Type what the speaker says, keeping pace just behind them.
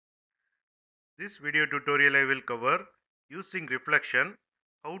This video tutorial I will cover using reflection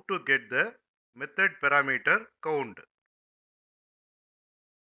how to get the method parameter count.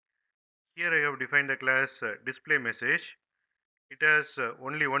 Here I have defined the class display message. It has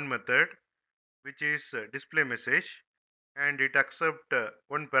only one method which is display message and it accepts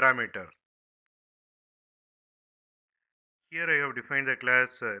one parameter. Here I have defined the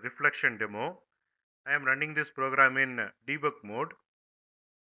class reflection demo. I am running this program in debug mode.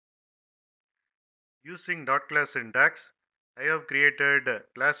 Using .class syntax, I have created a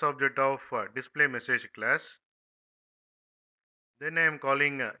class object of display message class. Then I am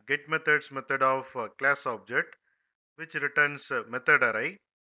calling get methods method of class object which returns method array.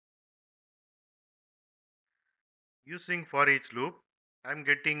 Using for each loop, I am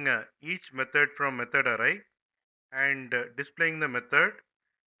getting each method from method array and displaying the method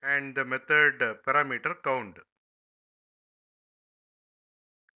and the method parameter count.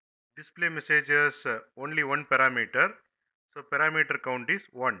 Display message has only one parameter, so parameter count is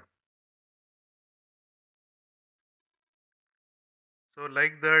 1. So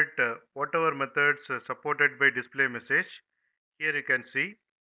like that, whatever methods supported by display message, here you can see,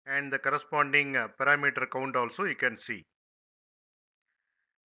 and the corresponding parameter count also you can see.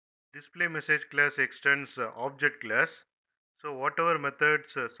 Display message class extends object class. So whatever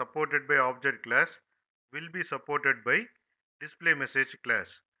methods supported by object class will be supported by display message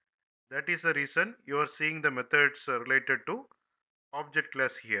class. That is the reason you are seeing the methods related to object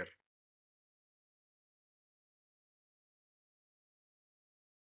class here.